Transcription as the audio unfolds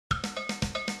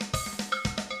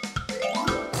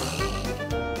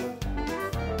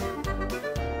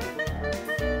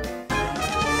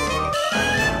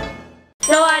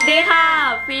สดีค่ะ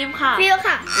ฟิล์มค่ะฟิล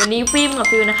ค่ะวันนี้ฟิล์มกับ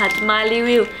ฟิลนะคะจะมารี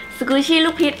วิวสกูชี่ลู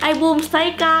กพีชไอบูมไซ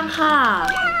ส์กลางค่ะ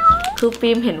คือฟิ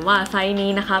ล์มเห็นว่าไซส์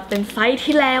นี้นะคะเป็นไซส์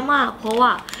ที่แรงมากเพราะว่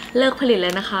าเลิกผลิตแ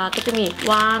ล้วนะคะก็จะมี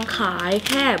วางขายแ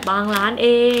ค่บางร้านเอ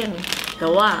งแต่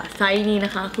ว่าไซส์นี้น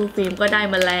ะคะคือฟิล์มก็ได้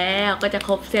มาแล้วก็จะค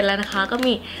รบเซตแล้วนะคะก็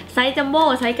มีไซส์จัมโบ้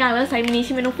ไซส์กลางแล้วไซส์มินิใ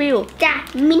ช่ไหมน้องฟิลจ้ะ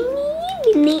มิ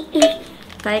นิ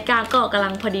ไซส์กลางก็กำลั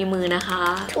งพอดีมือนะคะ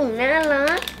ถุงน่ารั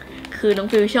กคือน้อง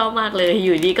ฟิลชอบมากเลยอ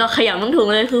ยู่ดีก็ขยำทั้งถุง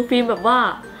เลยคือฟิล์มแบบว่า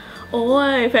โอ้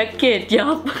ยแพ็กเกจยั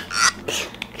บ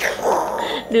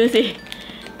ดูสิ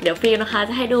เดี๋ยวฟิล์มนะคะ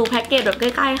จะให้ดูแพ็กเกจแบบใ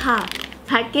กล้ๆค่ะแ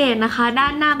พ็กเกจนะคะด้า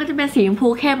นหน้าก็จะเป็นสีชมพู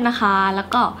เข้มนะคะแล้ว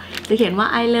ก็จะเขียนว่า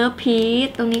I love peach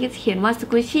ตรงนี้ก็จะเขียนว่า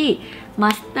squishy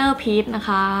master peach นะค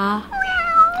ะ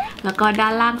แล้วก็ด้า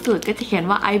นล่างสุดก็จะเขียน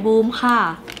ว่า I boom ค่ะ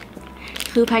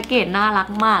คือแพ็กเกจน่ารัก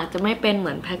มากจะไม่เป็นเห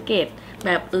มือนแพ็กเกจแบ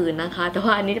บอื่นนะคะแต่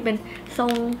ว่าอันนี้จะเป็นทร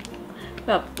ง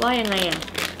แบบว่ายังไงอ่ะ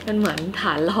เป็นเหมือนฐ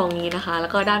านรองนี้นะคะแล้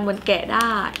วก็ด้านบนแกะได้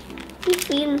ที่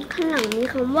ฟิล์มข้างหลังมี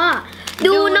คำว่า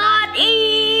Do not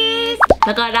eat แ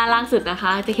ล้วก็ด้านล่างสุดนะค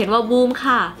ะจะเขียนว่าบูม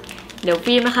ค่ะเดี๋ยว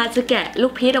ฟิล์มนะคะจะแกะลู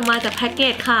กพีชออกมาจากแพ็กเก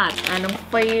จค่ะน้อง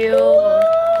ฟิล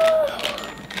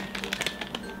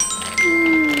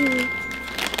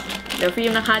เดี๋ยวฟิล์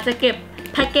มนะคะจะเก็บ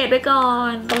แพ็กเกจไว้ก่อ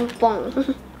นป่อง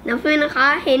น้ำฟิล์มนะคะ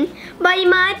เห็นใบ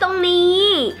ไม้ตรงนี้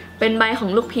เป็นใบของ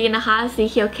ลูกพีชนะคะสี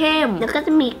เขียวเข้มแล้วก็จ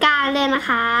ะมีก้านเลยนะ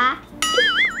คะ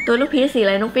ตัวลูกพีชสีอะ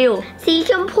ไรน้องฟิลสี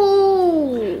ชมพู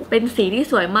เป็นสีที่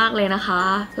สวยมากเลยนะคะ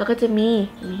แล้วก็จะมี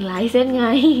ลายเส้นไง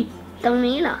ตรง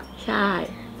นี้เหรอใช่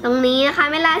ตรงนี้นะคะ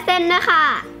ไม่ลายเส้นนะคะ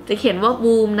จะเขียนว่า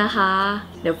บูมนะคะ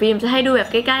เดี๋ยวฟิล์มจะให้ดูแบบ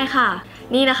ใกล้ๆค่ะ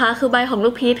นี่นะคะคือใบของลู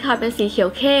กพีชค่ะเป็นสีเขียว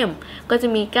เข้มก็จะ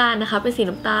มีก้านนะคะเป็นสี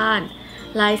น้ำตาล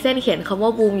ลายเส้นเขียนคำว่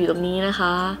าบูมอยู่ตรงนี้นะค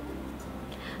ะ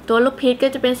ตัวลูกพีชก็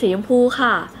จะเป็นสีชมพู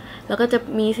ค่ะแล้วก็จะ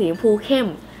มีสีชมพูเข้ม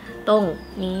ตรง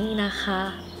นี้นะคะ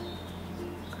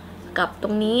กับตร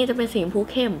งนี้จะเป็นสีชมพู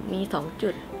เข้มมี2จุ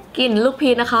ดกลิ่นลูกพี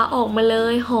ชนะคะออกมาเล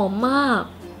ยหอมมาก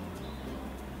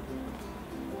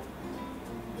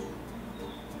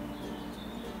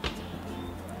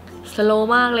สโลว์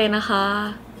มากเลยนะคะ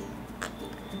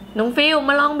น้องฟิลม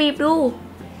าลองบีบดู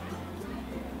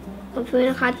น้องฟิล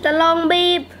นะคะจะลองบี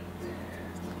บ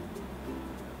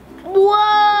ว้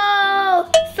าว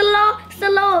สโล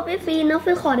ว์พี่ฟิลน้อง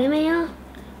ฟิลขอได้ไหมอ่ะ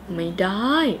ไม่ไ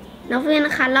ด้น้องฟิลน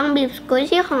ะคะลองบีบสกู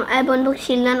ชี่ของไอบนทุก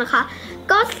ชิ้นแล้วนะคะ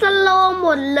ก็สโลว์หม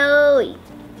ดเลย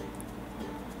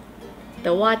แ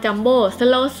ต่ว่าจัมโบ้ส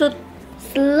โลว์สุด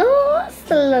ส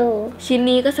โลว์ชิ้น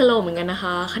นี้ก็สโลว์เหมือนกันนะค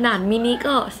ะขนาดมินิ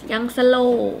ก็ยังสโล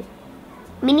ว์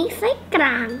มินิไซส์กล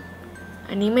าง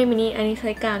อันนี้ไม่มินิอันนี้ไซ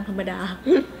ส์กลางธรรมดา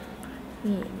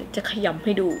นี่จะขยำใ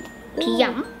ห้ดูขย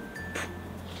ำ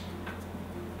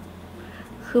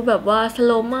คือแบบว่าสโ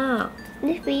ลว์มาก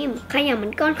นี่ฟิล์มขยำมั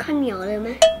นก้อนข้าวเหนียวเลยไหม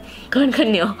ก้อนข้าว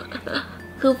เหนียว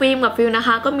คือฟิล์มกับฟิลนะค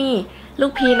ะก็มีลู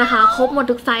กพีชนะคะครบหมด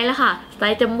ทุกไซส์แล้วค่ะไซ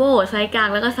ส์จัมโบ้ไซส์กลาง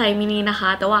แล้วก็ไซส์มินินะคะ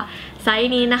แต่ว่าไซ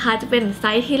ส์นี้นะคะจะเป็นไซ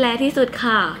ส์ที่แรที่สุด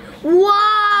ค่ะว้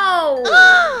าว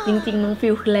จริงๆน้องฟิ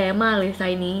ลคือแรมากเลยไซ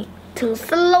ส์นี้ถึงส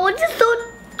โลว์ที่สุด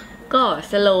ก็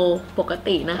สโลว์ปก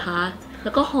ตินะคะแ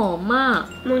ล้วก็หอมมาก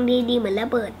มองดีๆเหมือนระ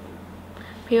เบิด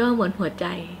พี่ว่าเหมือนหัวใจ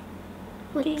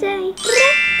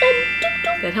รักกัน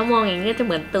แต่ถ้ามองอย่างนี้จะเ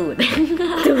หมือนตูด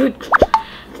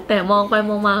แต่มองไป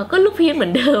มองมาก็ลูกพีชเหมื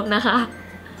อนเดิมนะคะ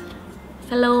ส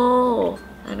โลว์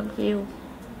น้องฟิล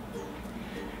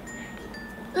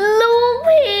ลูก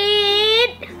พี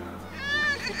ช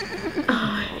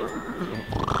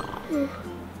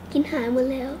กินหายหมด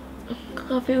แล้ว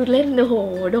ก็ฟิลเล่นโอ้โห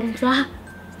ดมซะ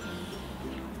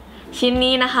ชิ้น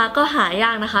นี้นะคะก็หาย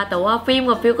ากนะคะแต่ว่าฟิล์ม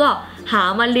กับฟิลก็หา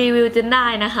มารีวิวจนได้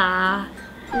นะคะ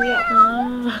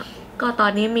ก็ตอ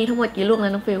นนี้มีทั้งหมดกี่ลูกแล้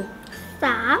วน้องฟิล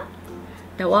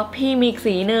3แต่ว่าพี่มีอีก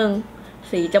สีหนึ่ง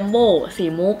สีจัมโบ้สี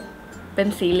มุกเป็น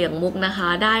สีเหลืองมุกนะคะ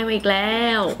ได้มาอีกแล้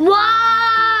วว้า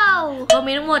วก็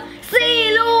มีทั้งหมด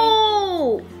4ลู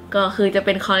กก็คือจะเ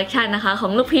ป็นคอลเลกชันนะคะขอ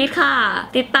งลูกพีชค่ะ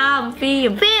ติดตามฟิล์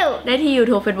มได้ที่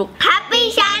YouTube Facebook Happy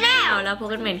Channel แล้วพบ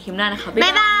กันใหม่ในคลิปหน้านะคะบ๊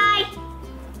ายบาย